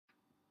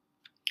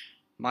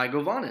Mai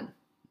Govanen.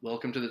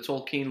 Welcome to the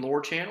Tolkien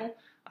Lore Channel.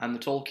 I'm the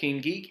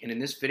Tolkien Geek, and in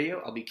this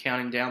video I'll be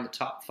counting down the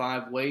top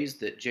 5 ways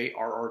that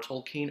J.R.R.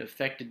 Tolkien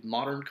affected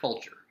modern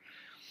culture.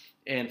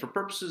 And for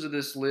purposes of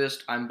this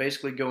list, I'm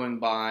basically going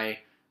by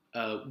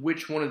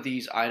which one of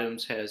these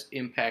items has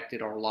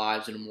impacted our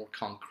lives in a more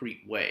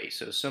concrete way.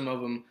 So some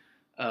of them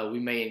we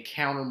may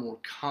encounter more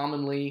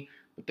commonly,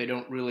 but they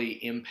don't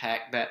really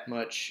impact that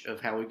much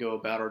of how we go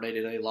about our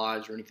day-to-day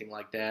lives or anything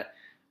like that.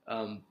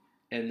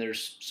 And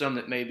there's some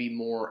that may be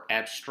more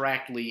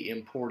abstractly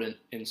important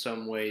in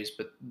some ways,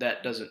 but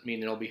that doesn't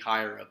mean it'll be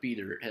higher up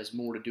either. It has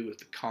more to do with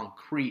the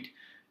concrete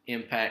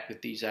impact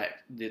that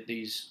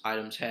these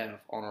items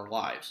have on our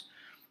lives.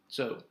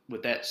 So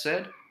with that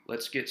said,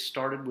 let's get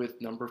started with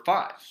number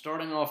 5.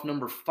 Starting off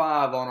number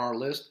 5 on our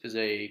list is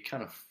a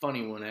kind of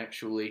funny one,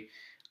 actually.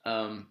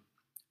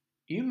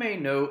 You may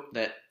note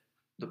that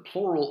the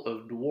plural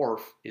of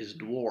dwarf is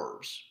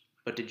dwarves,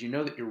 but did you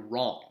know that you're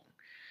wrong?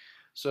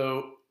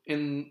 So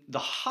in The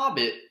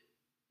Hobbit,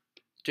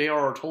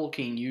 J.R.R.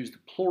 Tolkien used the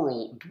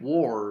plural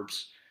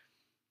dwarves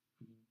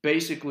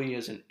basically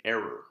as an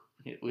error.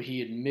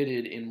 He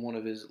admitted in one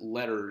of his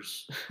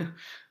letters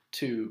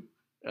to,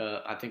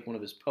 I think, one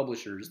of his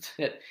publishers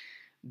that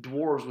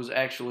dwarves was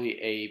actually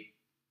a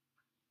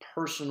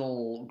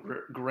personal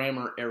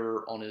grammar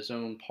error on his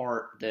own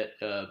part that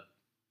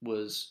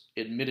was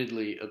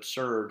admittedly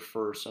absurd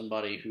for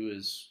somebody who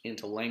is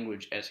into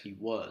language as he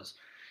was.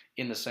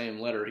 In the same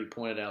letter, he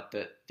pointed out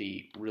that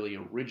the really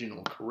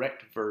original,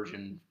 correct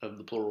version of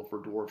the plural for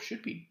dwarf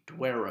should be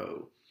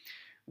dwero,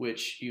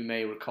 which you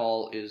may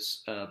recall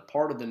is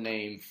part of the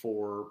name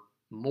for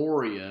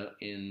Moria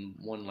in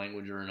one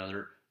language or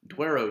another,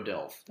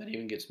 Dwerodelf. That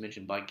even gets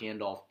mentioned by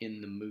Gandalf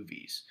in the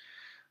movies.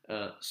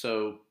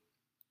 So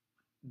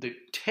the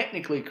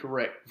technically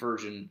correct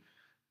version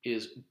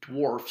is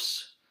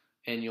dwarfs,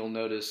 and you'll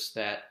notice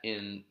that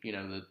in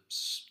the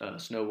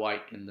Snow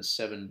White and the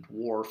Seven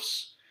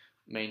Dwarfs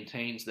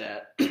maintains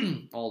that,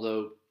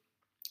 although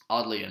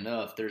oddly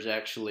enough, there's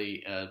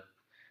actually a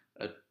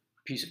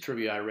piece of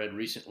trivia I read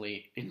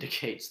recently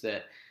indicates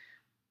that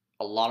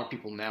a lot of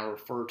people now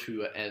refer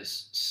to it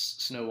as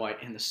Snow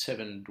White and the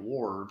Seven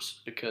Dwarves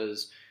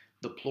because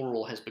the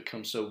plural has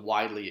become so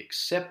widely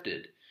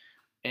accepted.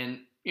 And,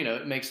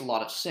 it makes a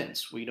lot of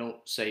sense. We don't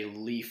say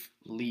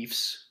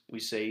leafs, we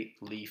say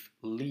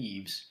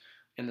leaves.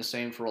 And the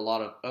same for a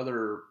lot of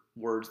other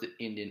words that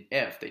end in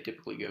F. They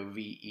typically go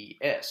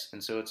VES.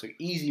 And so it's an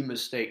easy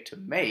mistake to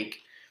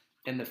make.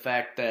 And the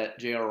fact that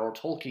J.R.R.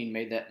 Tolkien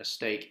made that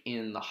mistake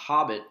in The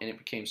Hobbit and it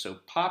became so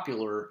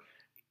popular,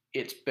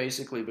 it's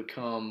basically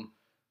become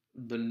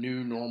the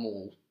new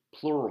normal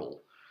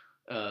plural,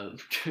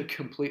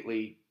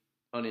 completely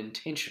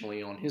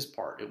unintentionally on his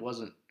part. It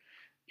wasn't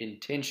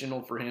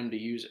intentional for him to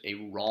use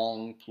a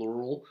wrong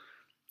plural.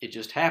 It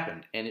just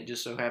happened. And it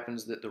just so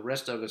happens that the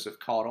rest of us have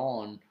caught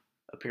on.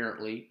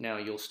 Apparently, now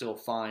you'll still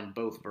find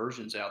both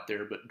versions out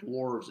there, but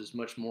dwarves is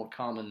much more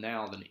common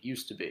now than it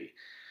used to be.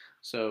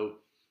 So,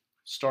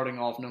 starting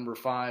off number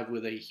 5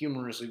 with a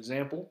humorous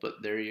example,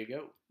 but there you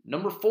go.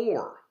 Number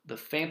 4, the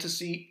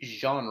fantasy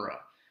genre.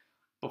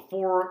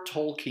 Before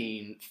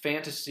Tolkien,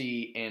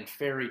 fantasy and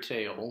fairy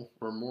tale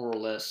were more or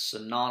less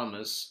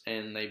synonymous,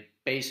 and they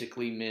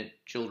basically meant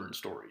children's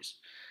stories.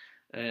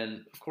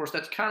 And, of course,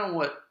 that's kind of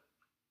what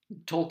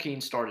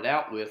Tolkien started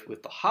out with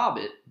The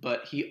Hobbit,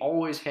 but he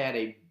always had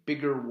a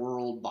bigger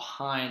world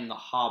behind The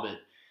Hobbit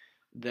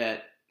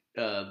that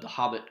The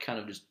Hobbit kind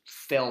of just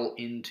fell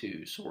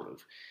into, sort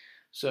of.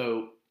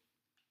 So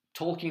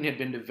Tolkien had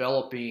been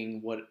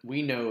developing what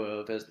we know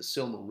of as the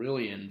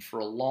Silmarillion for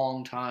a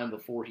long time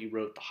before he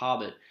wrote The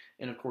Hobbit.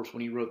 And of course,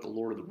 when he wrote The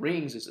Lord of the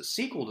Rings as a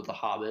sequel to The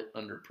Hobbit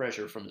under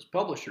pressure from his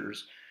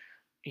publishers,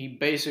 he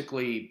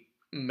basically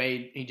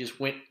he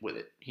just went with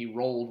it. He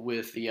rolled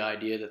with the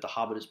idea that The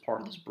Hobbit is part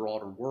of this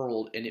broader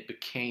world, and it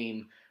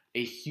became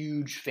a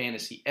huge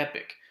fantasy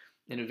epic.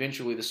 And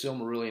eventually the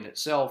Silmarillion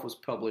itself was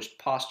published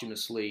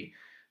posthumously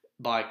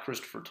by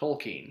Christopher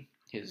Tolkien,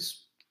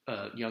 his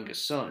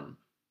youngest son.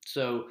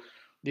 So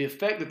the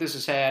effect that this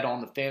has had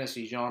on the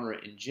fantasy genre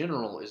in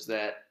general is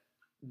that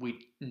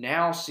we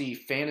now see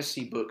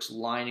fantasy books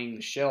lining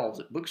the shelves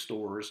at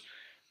bookstores,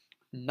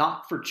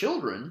 not for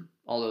children,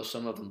 although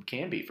some of them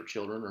can be for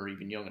children or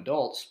even young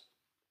adults,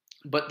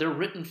 but they're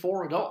written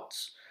for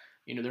adults.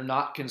 They're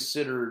not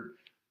considered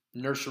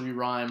nursery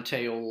rhyme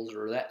tales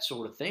or that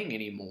sort of thing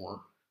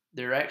anymore.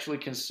 They're actually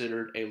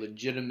considered a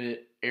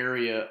legitimate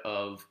area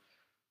of,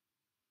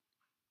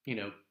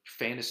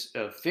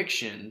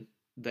 fiction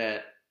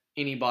that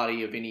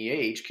anybody of any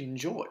age can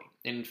enjoy.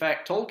 And in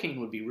fact, Tolkien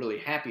would be really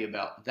happy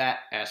about that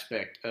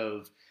aspect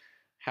of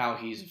how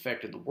he's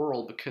affected the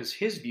world, because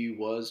his view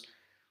was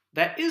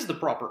that is the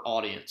proper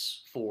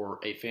audience for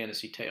a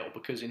fantasy tale,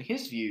 because in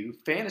his view,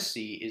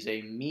 fantasy is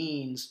a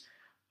means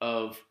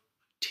of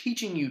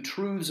teaching you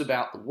truths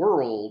about the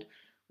world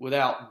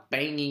without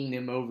banging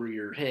them over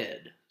your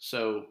head.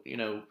 So,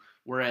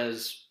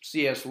 whereas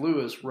C.S.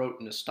 Lewis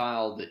wrote in a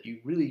style that you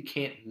really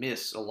can't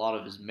miss a lot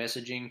of his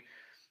messaging,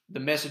 the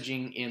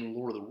messaging in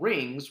Lord of the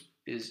Rings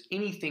is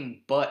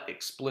anything but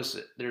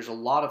explicit. There's a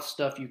lot of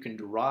stuff you can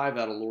derive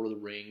out of Lord of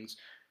the Rings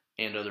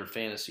and other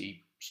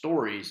fantasy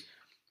stories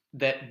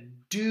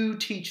that do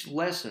teach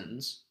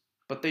lessons,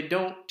 but they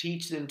don't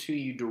teach them to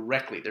you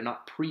directly. They're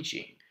not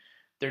preaching.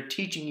 They're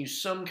teaching you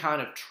some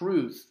kind of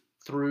truth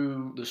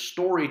through the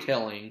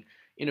storytelling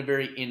in a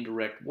very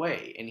indirect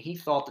way. And he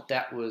thought that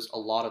that was a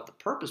lot of the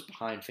purpose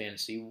behind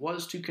fantasy,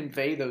 was to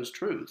convey those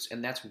truths.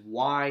 And that's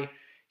why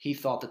he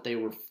thought that they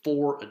were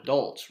for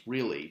adults,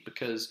 really,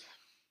 because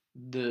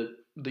the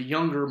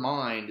younger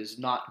mind is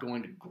not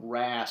going to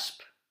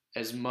grasp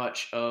as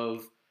much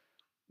of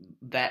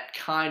that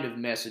kind of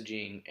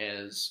messaging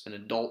as an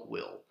adult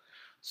will.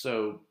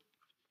 So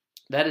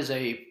that is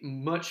a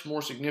much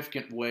more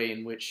significant way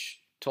in which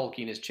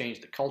Tolkien has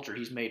changed the culture.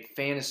 He's made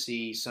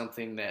fantasy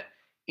something that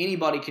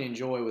anybody can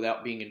enjoy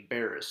without being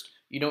embarrassed.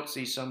 You don't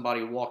see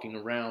somebody walking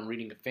around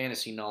reading a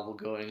fantasy novel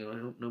going, "Oh, I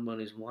hope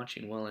nobody's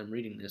watching while I'm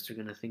reading this. They're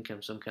going to think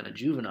I'm some kind of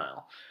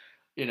juvenile."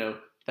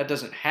 That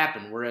doesn't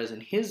happen. Whereas in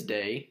his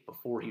day,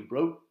 before he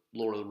wrote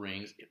Lord of the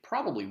Rings, it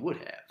probably would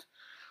have.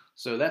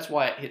 So that's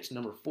why it hits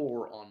number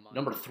 4 on my.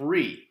 Number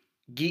 3,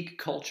 geek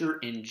culture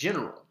in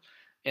general.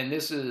 And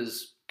this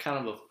is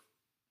kind of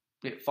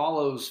it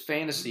follows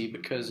fantasy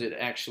because it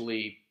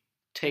actually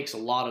takes a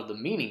lot of the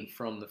meaning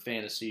from the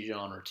fantasy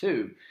genre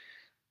too.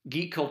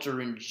 Geek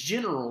culture in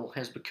general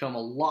has become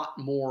a lot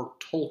more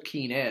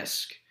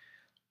Tolkien-esque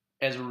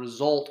as a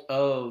result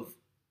of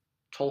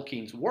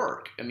Tolkien's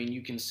work. I mean,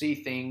 you can see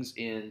things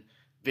in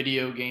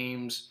video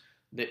games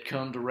that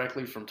come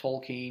directly from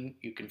Tolkien.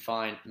 You can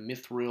find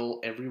Mithril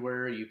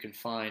everywhere. You can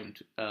find,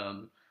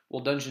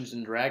 Dungeons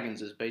and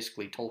Dragons is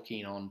basically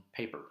Tolkien on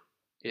paper.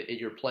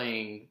 You're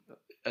playing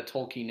a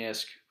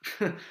Tolkien-esque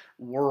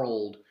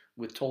world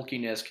with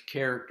Tolkien-esque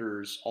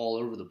characters all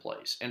over the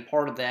place. And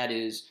part of that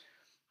is,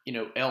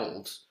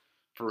 elves,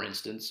 for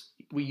instance.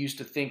 We used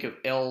to think of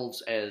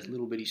elves as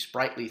little bitty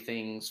sprightly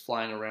things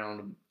flying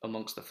around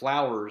amongst the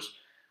flowers,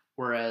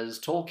 whereas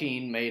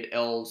Tolkien made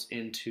elves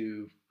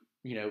into,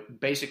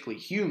 basically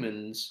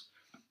humans,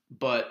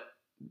 but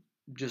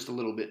just a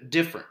little bit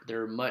different.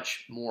 They're a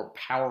much more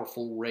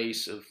powerful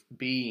race of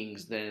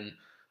beings than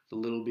the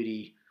little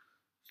bitty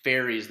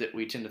fairies that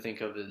we tend to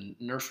think of in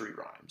nursery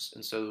rhymes.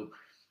 And so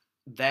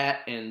that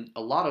and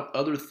a lot of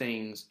other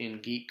things in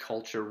geek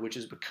culture, which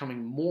is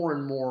becoming more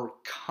and more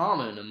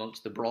common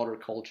amongst the broader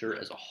culture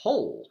as a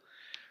whole,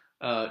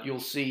 you'll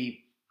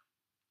see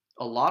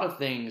a lot of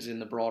things in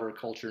the broader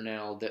culture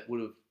now that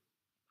would have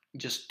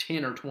just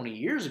 10 or 20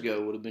 years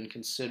ago would have been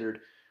considered,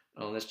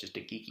 oh, that's just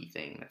a geeky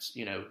thing. That's,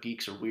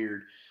 geeks are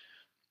weird.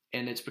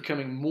 And it's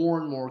becoming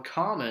more and more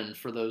common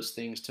for those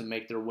things to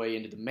make their way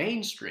into the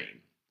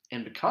mainstream.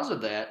 And because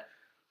of that,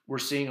 we're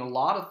seeing a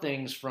lot of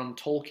things from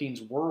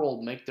Tolkien's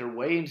world make their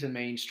way into the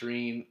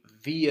mainstream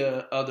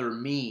via other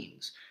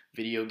means.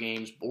 Video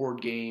games,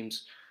 board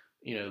games,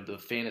 the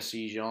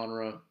fantasy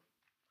genre.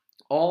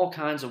 All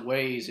kinds of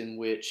ways in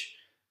which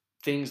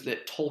things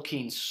that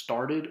Tolkien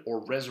started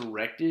or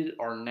resurrected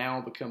are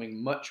now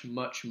becoming much,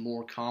 much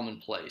more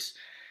commonplace.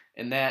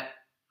 And that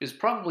is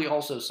probably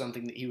also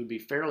something that he would be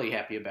fairly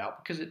happy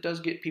about, because it does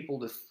get people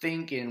to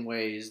think in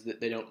ways that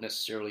they don't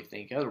necessarily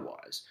think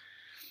otherwise.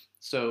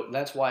 So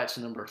that's why it's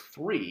number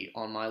 3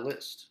 on my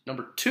list.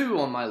 Number 2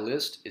 on my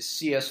list is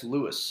C.S.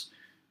 Lewis.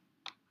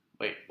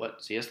 Wait,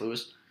 what? C.S.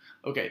 Lewis?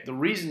 Okay, the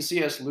reason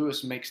C.S.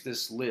 Lewis makes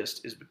this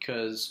list is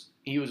because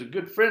he was a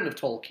good friend of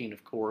Tolkien,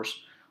 of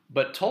course,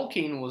 but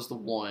Tolkien was the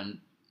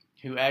one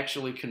who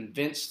actually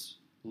convinced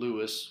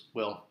Lewis,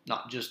 well,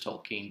 not just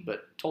Tolkien,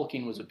 but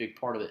Tolkien was a big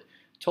part of it.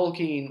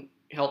 Tolkien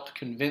helped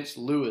convince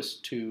Lewis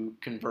to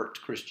convert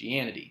to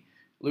Christianity.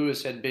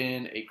 Lewis had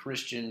been a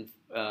Christian,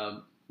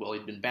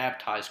 he'd been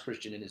baptized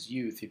Christian in his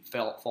youth. He'd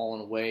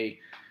fallen away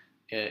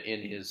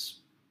in his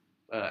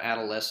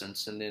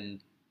adolescence and then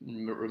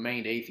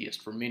remained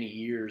atheist for many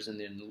years. And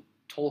then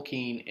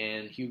Tolkien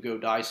and Hugo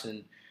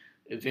Dyson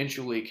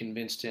eventually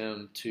convinced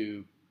him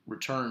to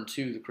return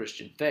to the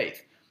Christian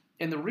faith.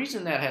 And the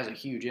reason that has a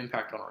huge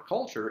impact on our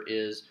culture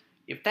is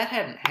if that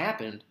hadn't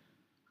happened,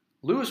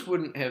 Lewis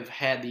wouldn't have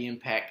had the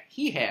impact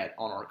he had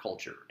on our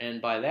culture.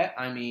 And by that,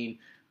 I mean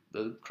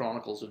the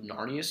Chronicles of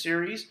Narnia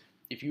series.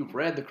 If you've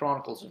read the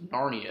Chronicles of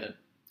Narnia,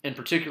 and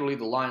particularly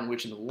The Lion,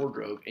 Witch, and the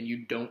Wardrobe, and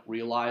you don't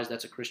realize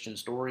that's a Christian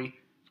story,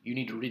 you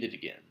need to read it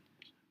again.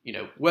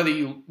 Whether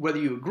you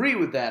agree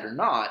with that or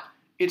not,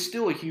 it's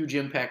still a huge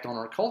impact on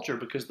our culture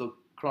because the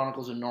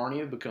Chronicles of Narnia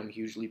have become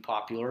hugely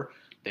popular.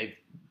 They've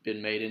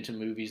been made into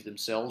movies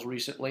themselves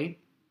recently.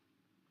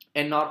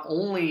 And not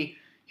only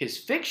his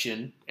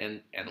fiction,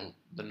 and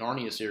the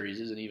Narnia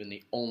series isn't even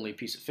the only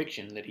piece of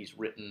fiction that he's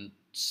written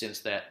since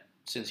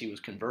he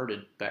was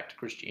converted back to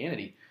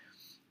Christianity,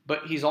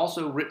 but he's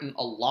also written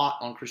a lot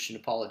on Christian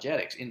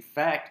apologetics. In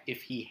fact,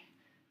 if he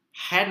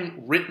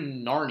hadn't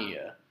written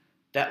Narnia,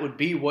 that would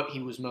be what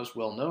he was most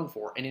well known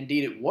for. And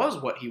indeed, it was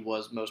what he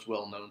was most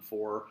well known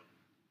for,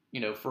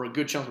 for a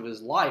good chunk of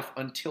his life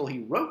until he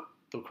wrote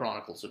the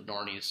Chronicles of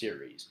Narnia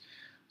series.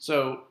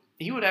 So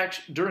he would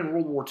actually, during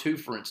World War II,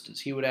 for instance,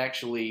 he would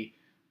actually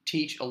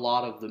teach a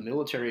lot of the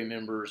military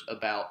members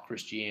about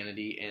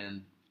Christianity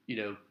and,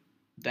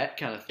 that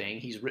kind of thing.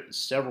 He's written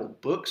several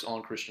books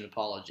on Christian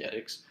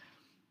apologetics,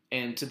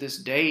 and to this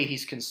day,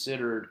 he's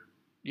considered,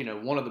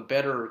 one of the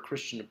better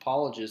Christian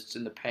apologists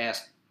in the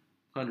past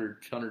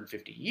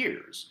 150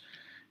 years.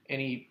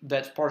 And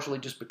that's partially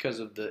just because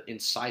of the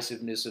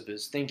incisiveness of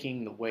his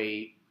thinking, the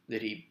way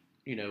that he,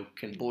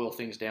 can boil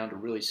things down to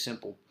really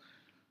simple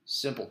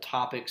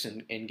topics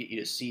and get you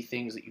to see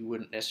things that you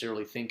wouldn't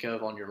necessarily think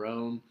of on your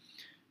own.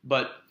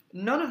 But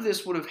none of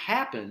this would have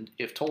happened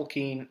if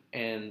Tolkien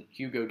and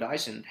Hugo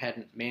Dyson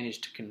hadn't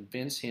managed to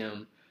convince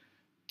him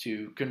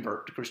to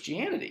convert to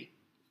Christianity.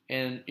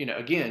 And,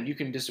 again, you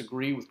can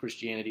disagree with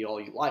Christianity all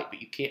you like,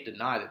 but you can't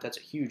deny that that's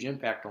a huge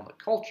impact on the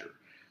culture.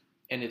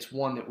 And it's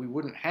one that we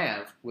wouldn't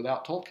have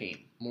without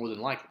Tolkien, more than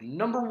likely.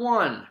 Number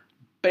 1,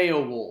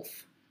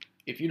 Beowulf.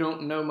 If you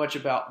don't know much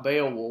about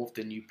Beowulf,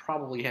 then you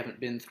probably haven't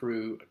been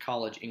through a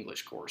college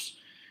English course.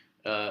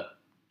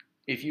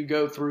 If you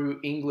go through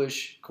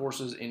English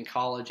courses in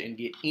college and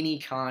get any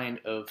kind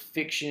of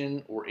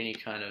fiction or any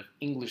kind of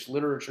English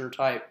literature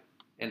type,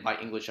 and by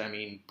English I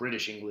mean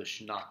British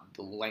English, not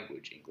the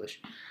language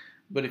English,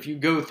 but if you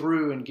go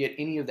through and get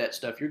any of that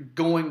stuff, you're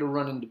going to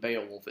run into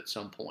Beowulf at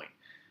some point.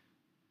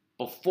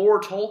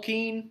 Before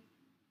Tolkien,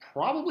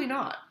 probably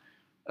not.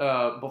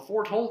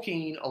 Before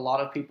Tolkien, a lot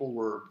of people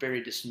were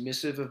very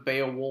dismissive of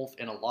Beowulf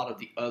and a lot of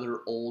the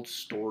other old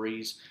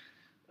stories,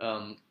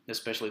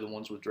 especially the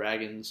ones with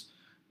dragons.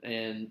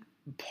 And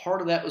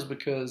part of that was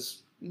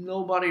because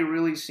nobody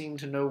really seemed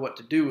to know what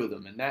to do with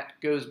them. And that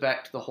goes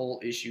back to the whole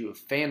issue of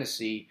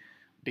fantasy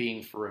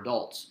being for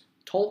adults.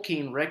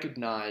 Tolkien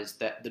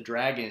recognized that the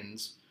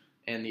dragons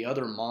and the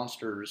other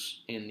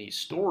monsters in these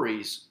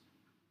stories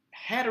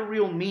had a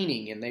real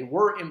meaning, and they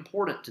were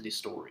important to these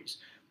stories.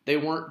 They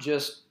weren't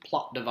just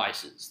plot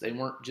devices. They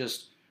weren't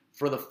just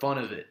for the fun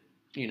of it.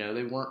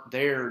 They weren't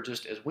there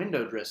just as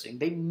window dressing.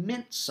 They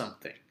meant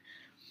something.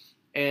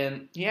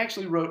 And he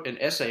actually wrote an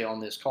essay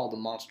on this called "The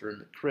Monsters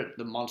and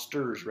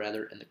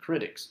the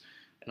Critics,"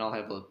 and I'll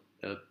have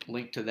a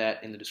link to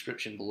that in the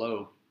description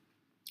below.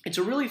 It's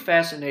a really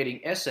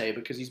fascinating essay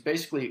because he's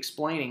basically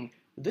explaining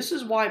this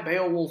is why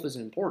Beowulf is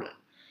important.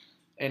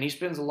 And he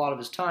spends a lot of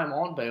his time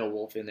on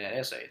Beowulf in that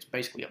essay. It's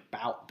basically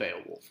about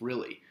Beowulf,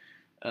 really.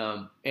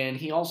 And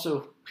he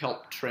also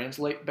helped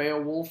translate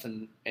Beowulf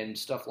and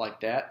stuff like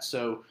that.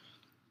 So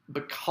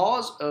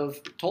because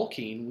of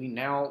Tolkien, we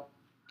now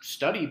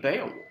study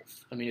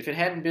Beowulf. I mean, if it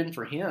hadn't been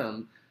for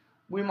him,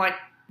 we might,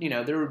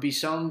 there would be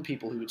some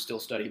people who would still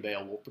study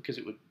Beowulf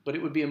but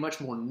it would be a much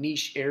more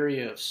niche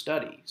area of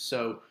study.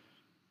 So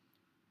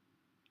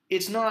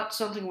it's not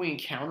something we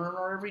encounter in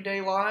our everyday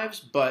lives,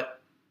 but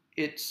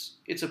it's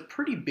a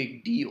pretty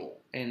big deal,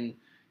 and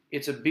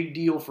it's a big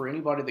deal for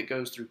anybody that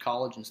goes through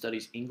college and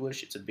studies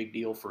English. It's a big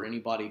deal for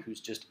anybody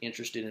who's just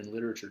interested in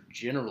literature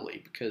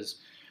generally, because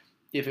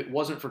if it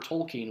wasn't for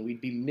Tolkien,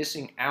 we'd be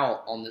missing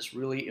out on this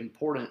really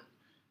important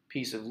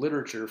piece of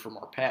literature from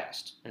our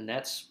past, and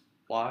that's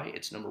why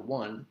it's number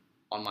 1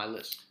 on my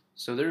list.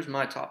 So there's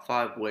my top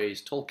 5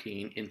 ways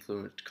Tolkien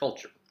influenced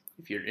culture.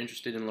 If you're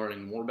interested in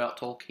learning more about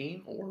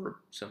Tolkien or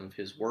some of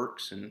his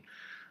works and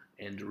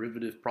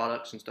derivative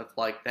products and stuff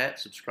like that,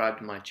 subscribe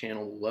to my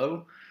channel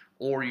below,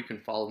 or you can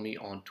follow me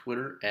on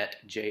Twitter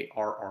at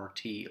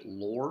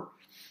JRRTlore.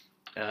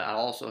 I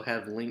also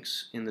have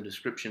links in the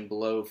description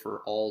below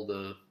for all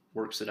the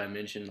works that I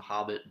mentioned, The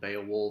Hobbit,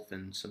 Beowulf,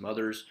 and some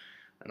others,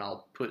 and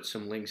I'll put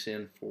some links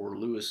in for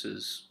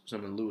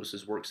some of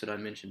Lewis's works that I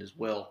mentioned as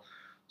well.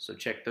 So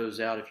check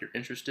those out if you're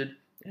interested,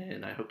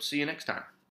 and I hope to see you next time.